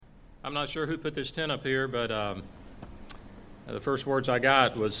I'm not sure who put this tent up here, but the first words I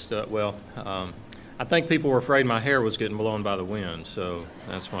got was, I think people were afraid my hair was getting blown by the wind, so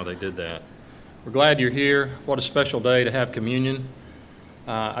that's why they did that. We're glad you're here. What a special day to have communion.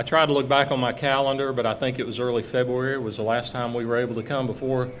 I tried to look back on my calendar, but I think it was early February. It was the last time we were able to come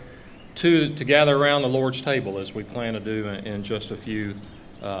before to gather around the Lord's table, as we plan to do in just a few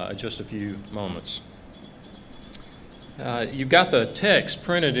moments. You've got the text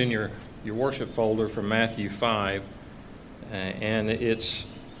printed in your worship folder from Matthew 5, and it's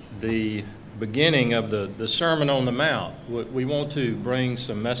the beginning of the Sermon on the Mount. We want to bring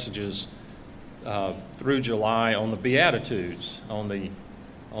some messages through July on the Beatitudes, on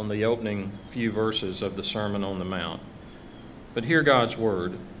the opening few verses of the Sermon on the Mount. But hear God's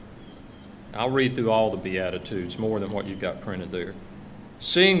Word. I'll read through all the Beatitudes, more than what you've got printed there.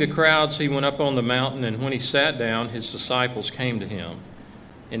 Seeing the crowds, he went up on the mountain, and when he sat down, his disciples came to him.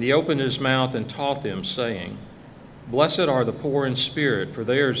 And he opened his mouth and taught them, saying, Blessed are the poor in spirit, for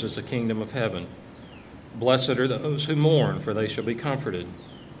theirs is the kingdom of heaven. Blessed are those who mourn, for they shall be comforted.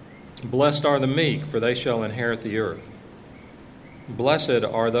 Blessed are the meek, for they shall inherit the earth. Blessed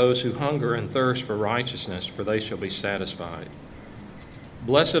are those who hunger and thirst for righteousness, for they shall be satisfied.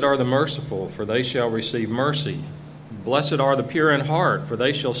 Blessed are the merciful, for they shall receive mercy. Blessed are the pure in heart, for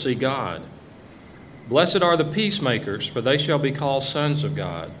they shall see God. Blessed are the peacemakers, for they shall be called sons of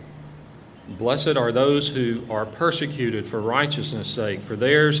God. Blessed are those who are persecuted for righteousness' sake, for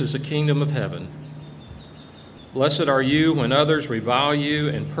theirs is the kingdom of heaven. Blessed are you when others revile you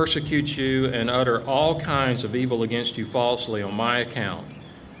and persecute you and utter all kinds of evil against you falsely on my account.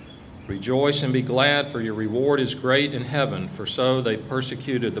 Rejoice and be glad, for your reward is great in heaven, for so they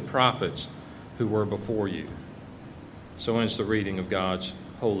persecuted the prophets who were before you. So ends the reading of God's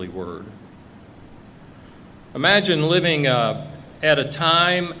holy word. Imagine living at a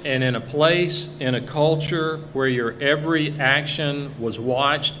time and in a place, in a culture where your every action was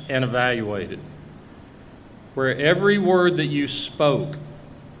watched and evaluated, where every word that you spoke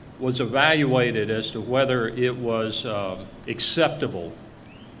was evaluated as to whether it was acceptable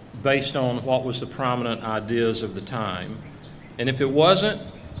based on what was the prominent ideas of the time. And if it wasn't,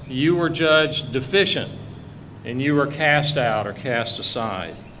 you were judged deficient and you were cast out or cast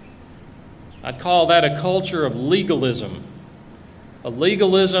aside. I'd call that a culture of legalism. A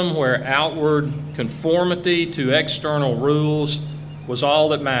legalism where outward conformity to external rules was all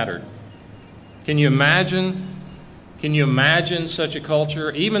that mattered. Can you imagine such a culture?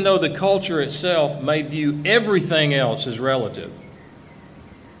 Even though the culture itself may view everything else as relative.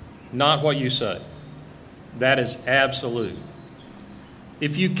 Not what you say. That is absolute.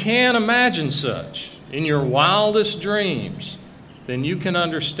 If you can imagine such in your wildest dreams, then you can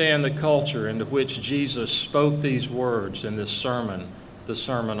understand the culture into which Jesus spoke these words in this sermon, the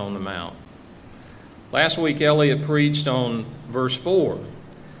Sermon on the Mount. Last week, Elliot preached on verse 4.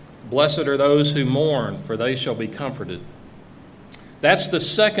 Blessed are those who mourn, for they shall be comforted. That's the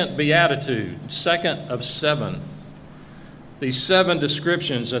second beatitude, second of 7. These 7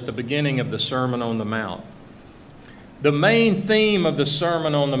 descriptions at the beginning of the Sermon on the Mount. The main theme of the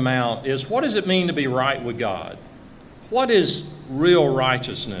Sermon on the Mount is, what does it mean to be right with God? What is real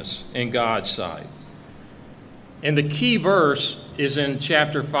righteousness in God's sight? And the key verse is in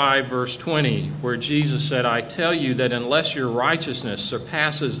chapter 5, verse 20, where Jesus said, I tell you that unless your righteousness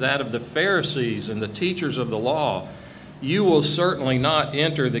surpasses that of the Pharisees and the teachers of the law, you will certainly not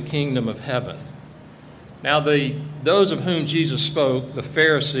enter the kingdom of heaven. Now, those of whom Jesus spoke, the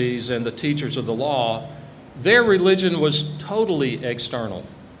Pharisees and the teachers of the law, their religion was totally external.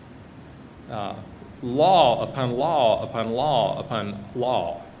 Law upon law upon law upon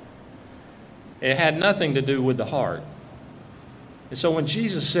law. It had nothing to do with the heart. And so when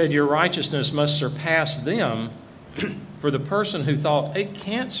Jesus said your righteousness must surpass them, for the person who thought it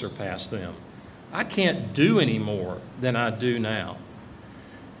can't surpass them, I can't do any more than I do now.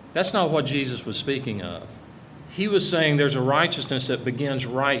 That's not what Jesus was speaking of. He was saying there's a righteousness that begins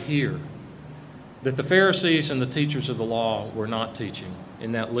right here, that the Pharisees and the teachers of the law were not teaching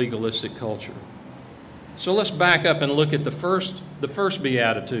in that legalistic culture. So let's back up and look at the first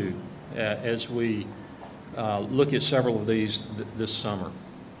beatitude as we look at several of these this summer.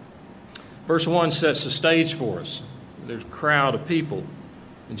 Verse 1 sets the stage for us. There's a crowd of people,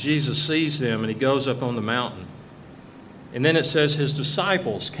 and Jesus sees them, and he goes up on the mountain. And then it says his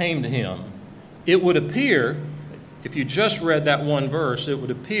disciples came to him. It would appear, if you just read that one verse, it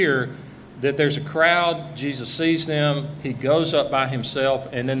would appear that there's a crowd, Jesus sees them, he goes up by himself,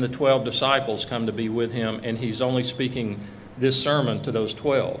 and then the 12 disciples come to be with him, and he's only speaking this sermon to those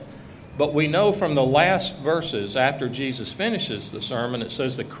 12. But we know from the last verses after Jesus finishes the sermon, it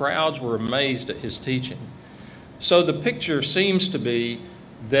says the crowds were amazed at his teaching. So the picture seems to be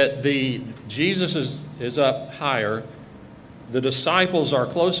that Jesus is up higher, the disciples are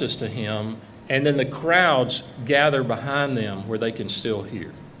closest to him, and then the crowds gather behind them where they can still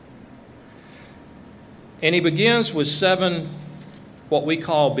hear. And he begins with 7 what we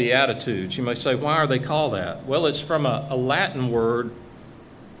call Beatitudes. You may say, why are they called that? Well, it's from a Latin word,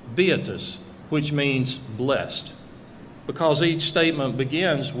 beatus, which means blessed, because each statement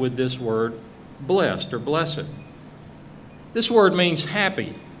begins with this word blessed or blessed. This word means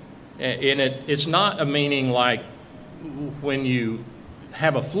happy, and it's not a meaning like when you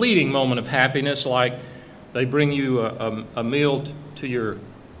have a fleeting moment of happiness, like they bring you a meal to your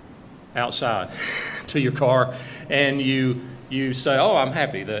outside, to your car, and you say, oh, I'm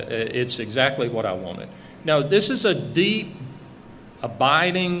happy, it's exactly what I wanted. No, this is a deep,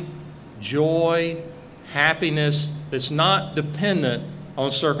 abiding joy, happiness that's not dependent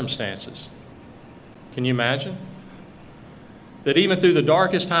on circumstances. Can you imagine? That even through the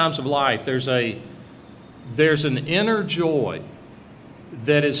darkest times of life, there's an inner joy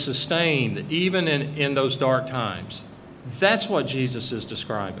that is sustained even in those dark times. That's what Jesus is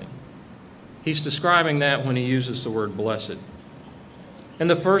describing. He's describing that when he uses the word blessed. In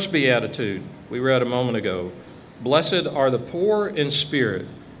the first beatitude we read a moment ago, blessed are the poor in spirit,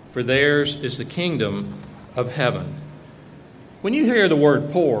 for theirs is the kingdom of heaven. When you hear the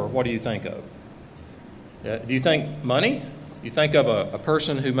word poor, what do you think of? Do you think money? You think of a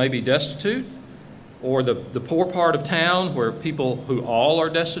person who may be destitute, or the poor part of town where people who all are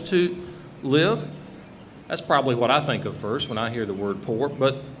destitute live? That's probably what I think of first when I hear the word poor,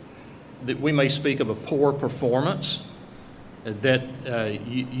 but that we may speak of a poor performance, that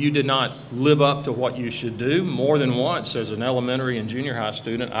you did not live up to what you should do. More than once, as an elementary and junior high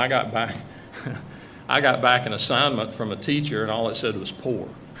student, I got back an assignment from a teacher, and all it said was poor.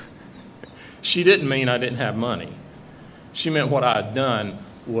 She didn't mean I didn't have money. She meant what I had done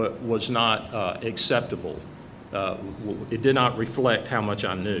was not acceptable. It did not reflect how much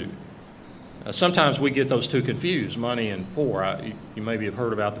I knew. Sometimes we get those two confused, money and poor. You maybe have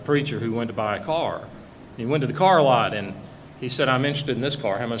heard about the preacher who went to buy a car. He went to the car lot and he said, I'm interested in this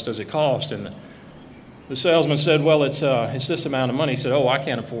car. How much does it cost? And the salesman said, well, it's this amount of money. He said, oh, I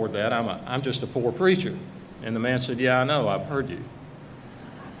can't afford that. I'm just a poor preacher. And the man said, yeah, I know. I've heard you.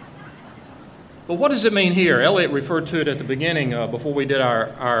 But what does it mean here? Elliot referred to it at the beginning before we did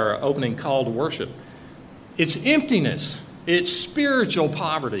our opening call to worship. It's emptiness. It's spiritual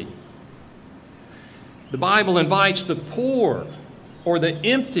poverty. The Bible invites the poor or the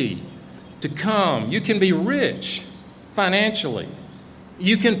empty to come. You can be rich financially.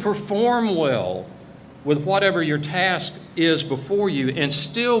 You can perform well with whatever your task is before you and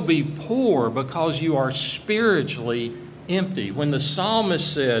still be poor because you are spiritually empty. When the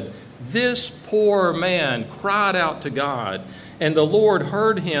psalmist said, this poor man cried out to God, and the Lord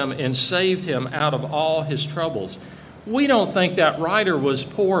heard him and saved him out of all his troubles. We don't think that writer was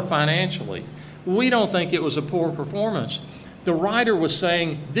poor financially. We don't think it was a poor performance. The writer was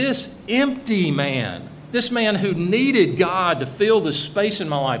saying, this empty man, this man who needed God to fill the space in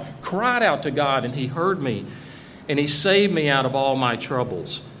my life, cried out to God, and he heard me, and he saved me out of all my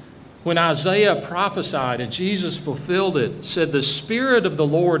troubles. When Isaiah prophesied and Jesus fulfilled it, said, the Spirit of the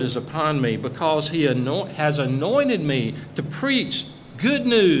Lord is upon me because he has anointed me to preach good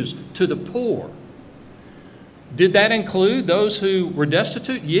news to the poor. Did that include those who were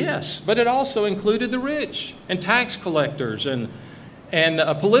destitute? Yes, but it also included the rich and tax collectors and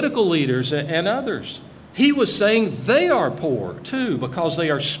political leaders and others. He was saying they are poor too because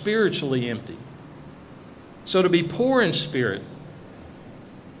they are spiritually empty. So to be poor in spirit,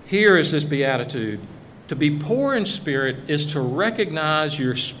 here is this beatitude. To be poor in spirit is to recognize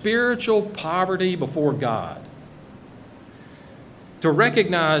your spiritual poverty before God. To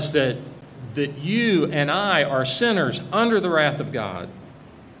recognize that you and I are sinners under the wrath of God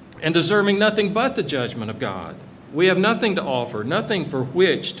and deserving nothing but the judgment of God. We have nothing to offer, nothing for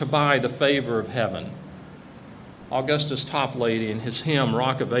which to buy the favor of heaven. Augustus Toplady in his hymn,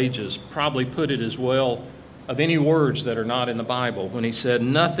 Rock of Ages, probably put it as well of any words that are not in the Bible when he said,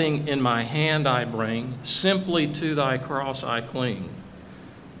 nothing in my hand I bring, simply to thy cross I cling.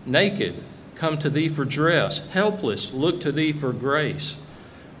 Naked, come to thee for dress, helpless, look to thee for grace.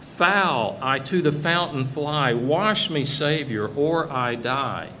 Foul, I to the fountain fly, wash me, Savior, or I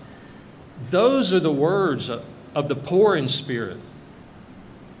die. Those are the words of the poor in spirit.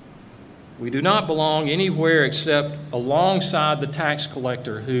 We do not belong anywhere except alongside the tax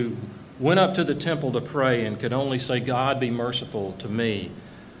collector who went up to the temple to pray and could only say, God, be merciful to me,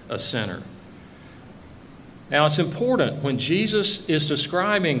 a sinner. Now, it's important when Jesus is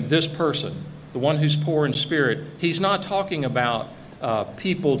describing this person, the one who's poor in spirit, he's not talking about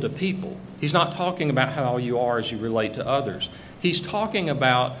people to people. He's not talking about how you are as you relate to others. He's talking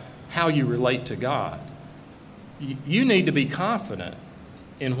about how you relate to God. You need to be confident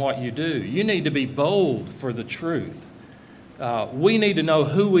in what you do. You need to be bold for the truth. We need to know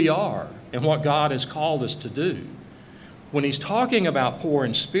who we are and what God has called us to do. When he's talking about poor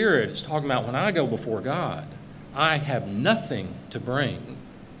in spirit, it's talking about when I go before God, I have nothing to bring.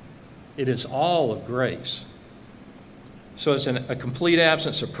 It is all of grace. So it's a complete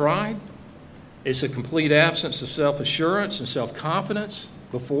absence of pride. It's a complete absence of self-assurance and self-confidence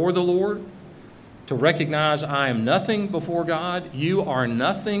before the Lord. To recognize I am nothing before God. You are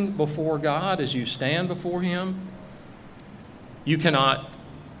nothing before God as you stand before Him. You cannot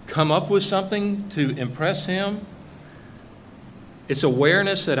come up with something to impress Him. It's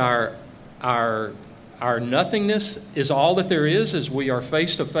awareness that our nothingness is all that there is as we are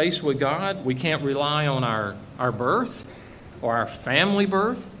face to face with God. We can't rely on our birth or our family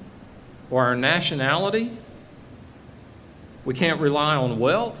birth or our nationality. We can't rely on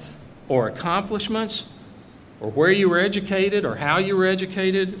wealth or accomplishments or where you were educated or how you were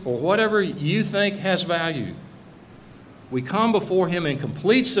educated or whatever you think has value. We come before Him in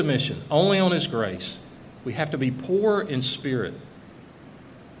complete submission, only on His grace. We have to be poor in spirit.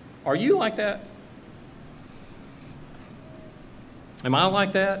 Are you like that? Am I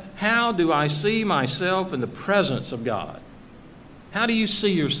like that? How do I see myself in the presence of God? How do you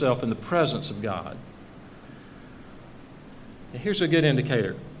see yourself in the presence of God? And here's a good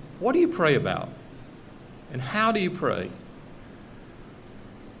indicator. What do you pray about? And how do you pray?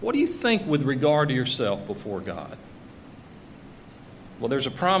 What do you think with regard to yourself before God? Well, there's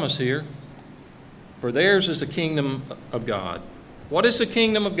a promise here. For theirs is the kingdom of God. What is the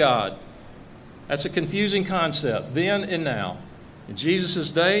kingdom of God? That's a confusing concept, then and now. In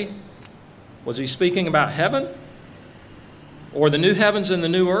Jesus' day, was he speaking about heaven? Or the new heavens and the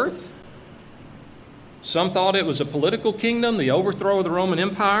new earth? Some thought it was a political kingdom, the overthrow of the Roman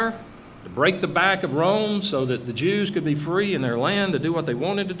Empire, to break the back of Rome so that the Jews could be free in their land to do what they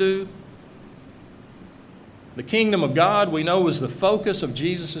wanted to do. The kingdom of God, we know, was the focus of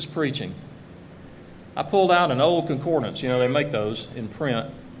Jesus' preaching. I pulled out an old concordance. You know, they make those in print.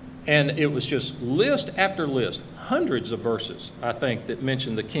 And it was just list after list, hundreds of verses, I think, that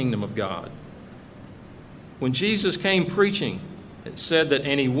mention the kingdom of God. When Jesus came preaching, it said that,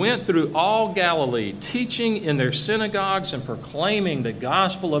 and he went through all Galilee, teaching in their synagogues and proclaiming the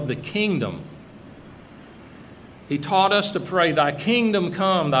gospel of the kingdom. He taught us to pray, thy kingdom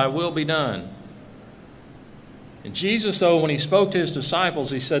come, thy will be done. And Jesus, though, when he spoke to his disciples,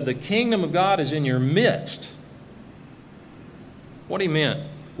 he said, the kingdom of God is in your midst. What he meant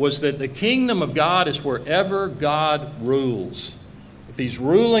was that the kingdom of God is wherever God rules. If he's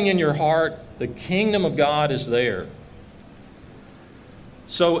ruling in your heart, the kingdom of God is there.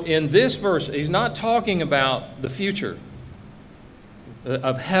 So in this verse, he's not talking about the future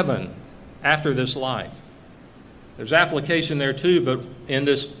of heaven after this life. There's application there too, but in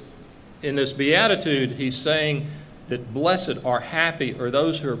this beatitude, he's saying that blessed or happy are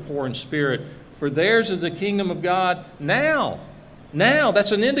those who are poor in spirit, for theirs is the kingdom of God now. Now,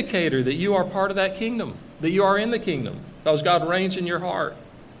 that's an indicator that you are part of that kingdom, that you are in the kingdom, because God reigns in your heart.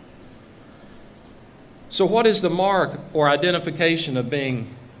 So what is the mark or identification of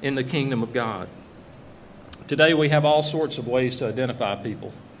being in the kingdom of God? Today we have all sorts of ways to identify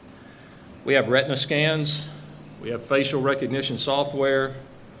people. We have retina scans, we have facial recognition software,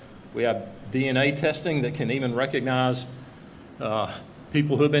 we have DNA testing that can even recognize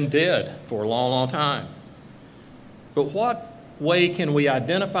people who have been dead for a long, long time. But what way can we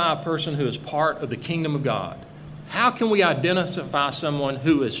identify a person who is part of the kingdom of God? How can we identify someone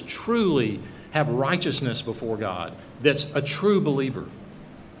who is truly have righteousness before God, that's a true believer?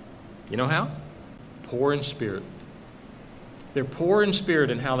 You know how? Poor in spirit. They're poor in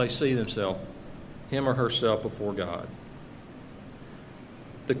spirit in how they see themselves, him or herself before God.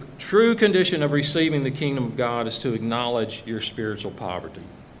 The true condition of receiving the kingdom of God is to acknowledge your spiritual poverty.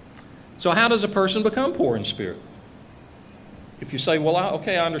 So how does a person become poor in spirit? If you say, well, I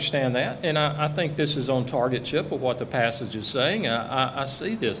understand that, and I think this is on target, Chip, of what the passage is saying. I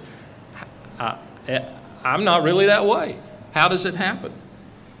see this. I'm not really that way. How does it happen?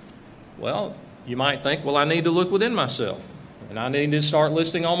 Well, you might think, well, I need to look within myself, and I need to start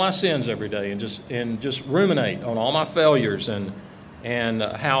listing all my sins every day and just ruminate on all my failures and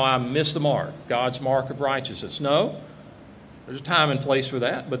how I miss the mark, God's mark of righteousness. No, there's a time and place for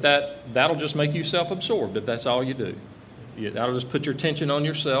that, but that'll just make you self-absorbed if that's all you do. That'll just put your attention on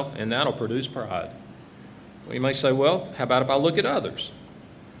yourself, and that'll produce pride. Well, you may say, well, how about if I look at others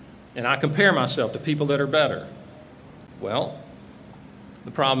and I compare myself to people that are better? Well,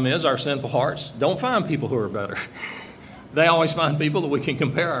 the problem is our sinful hearts don't find people who are better. They always find people that we can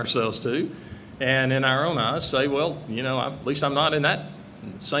compare ourselves to, and in our own eyes say, well, at least I'm not in that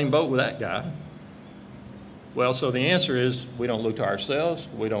same boat with that guy. Well, so the answer is we don't look to ourselves,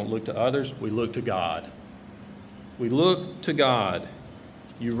 we don't look to others, we look to God. We look to God.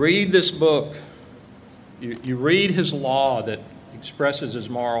 You read this book, you read His law that expresses His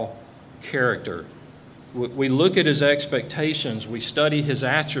moral character. We look at His expectations, we study His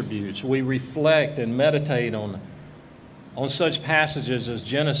attributes, we reflect and meditate on such passages as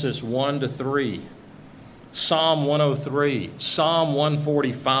Genesis 1-3, Psalm 103, Psalm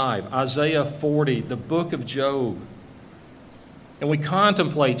 145, Isaiah 40, the book of Job. And we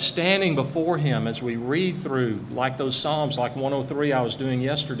contemplate standing before Him as we read through, like those Psalms, like 103 I was doing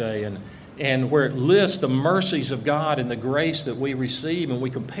yesterday, and where it lists the mercies of God and the grace that we receive, and we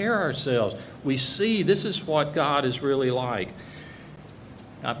compare ourselves. We see this is what God is really like.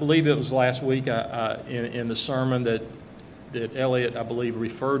 I believe it was last week in the sermon that Elliot, I believe,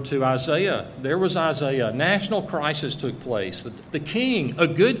 referred to Isaiah. There was Isaiah. A national crisis took place. The king, a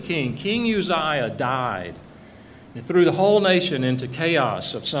good king, King Uzziah, died. It threw the whole nation into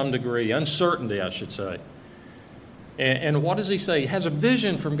chaos of some degree, uncertainty, I should say. And what does he say? He has a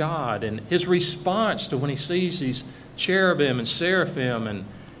vision from God, and his response to when he sees these cherubim and seraphim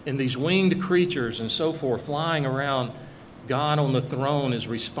and these winged creatures and so forth flying around God on the throne, his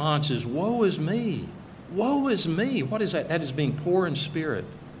response is, woe is me. Woe is me. What is that? That is being poor in spirit.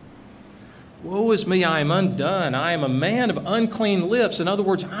 Woe is me, I am undone. I am a man of unclean lips. In other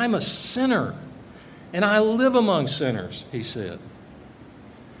words, I'm a sinner, and I live among sinners, he said.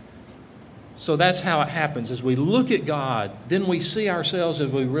 So that's how it happens. As we look at God, then we see ourselves as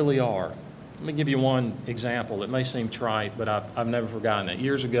we really are. Let me give you one example. It may seem trite, but I've never forgotten it.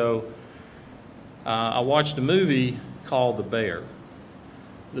 Years ago, I watched a movie called The Bear.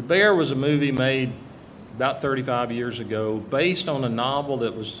 The Bear was a movie made about 35 years ago based on a novel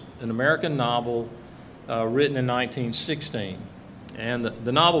that was an American novel written in 1916. And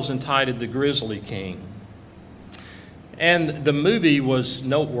the novel's entitled The Grizzly King. And the movie was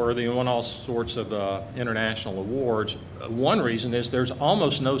noteworthy and won all sorts of international awards. One reason is there's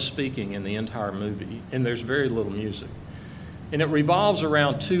almost no speaking in the entire movie, and there's very little music. And it revolves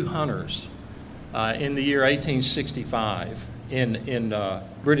around two hunters in the year 1865 in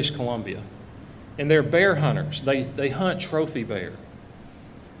British Columbia. And they're bear hunters. They hunt trophy bear.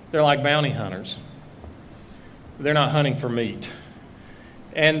 They're like bounty hunters. They're not hunting for meat.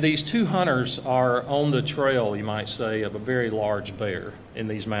 And these two hunters are on the trail, you might say, of a very large bear in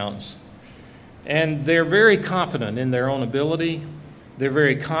these mountains. And they're very confident in their own ability. They're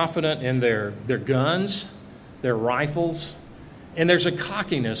very confident in their guns, their rifles. And there's a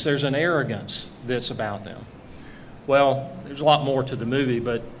cockiness, there's an arrogance that's about them. Well, there's a lot more to the movie,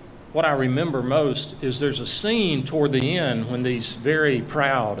 but what I remember most is there's a scene toward the end when these very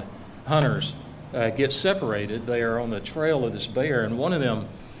proud hunters get separated. They are on the trail of this bear, and one of them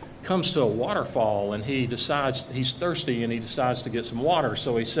comes to a waterfall, and he decides he's thirsty, and he decides to get some water.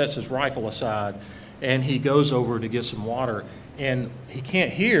 So he sets his rifle aside, and he goes over to get some water, and he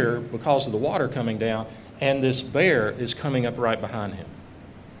can't hear because of the water coming down, and this bear is coming up right behind him.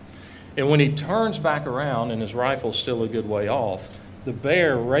 And when he turns back around, and his rifle's still a good way off, the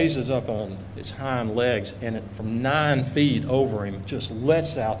bear raises up on its hind legs, and from 9 feet over him just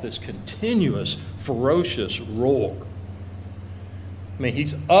lets out this continuous, ferocious roar. I mean,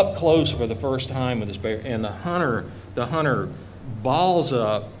 he's up close for the first time with this bear, and the hunter balls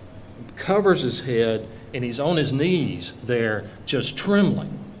up, covers his head, and he's on his knees there just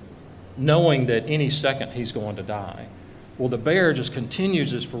trembling, knowing that any second he's going to die. Well, the bear just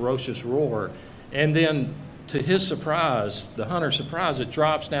continues his ferocious roar, and then to his surprise, the hunter's surprise, it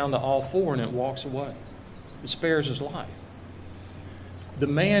drops down to all four and it walks away. It spares his life. The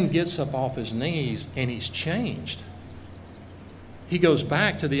man gets up off his knees and he's changed. He goes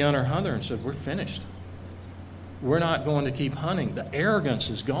back to the other hunter and said, we're finished. We're not going to keep hunting. The arrogance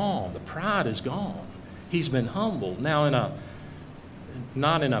is gone. The pride is gone. He's been humbled. Now,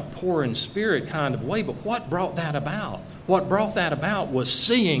 not in a poor in spirit kind of way, but what brought that about? What brought that about was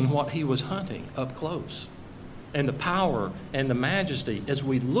seeing what he was hunting up close. And the power and the majesty as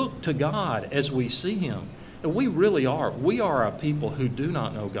we look to God, as we see Him. And we really are. We are a people who do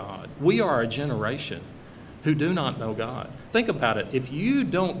not know God. We are a generation who do not know God. Think about it. If you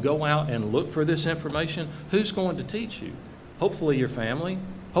don't go out and look for this information, who's going to teach you? Hopefully your family,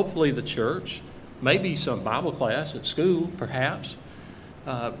 hopefully the church, Maybe some Bible class at school, perhaps,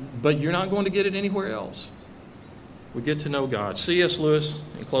 but you're not going to get it anywhere else. We get to know God. C.S. Lewis,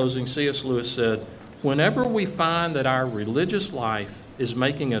 in closing, C.S. Lewis said, "Whenever we find that our religious life is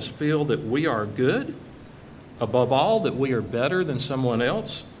making us feel that we are good, above all that we are better than someone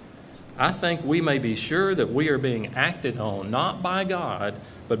else, I think we may be sure that we are being acted on not by God,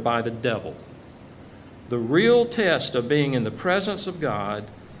 but by the devil. The real test of being in the presence of God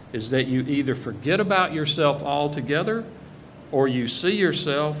is that you either forget about yourself altogether or you see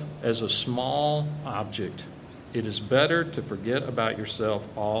yourself as a small object. It is better to forget about yourself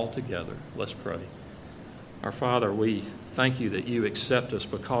altogether." Let's pray. Our Father, we thank you that you accept us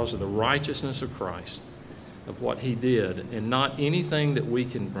because of the righteousness of Christ, of what he did, and not anything that we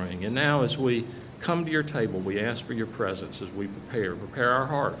can bring. And now as we come to your table, we ask for your presence as we prepare our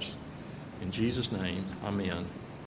hearts. In Jesus' name, amen.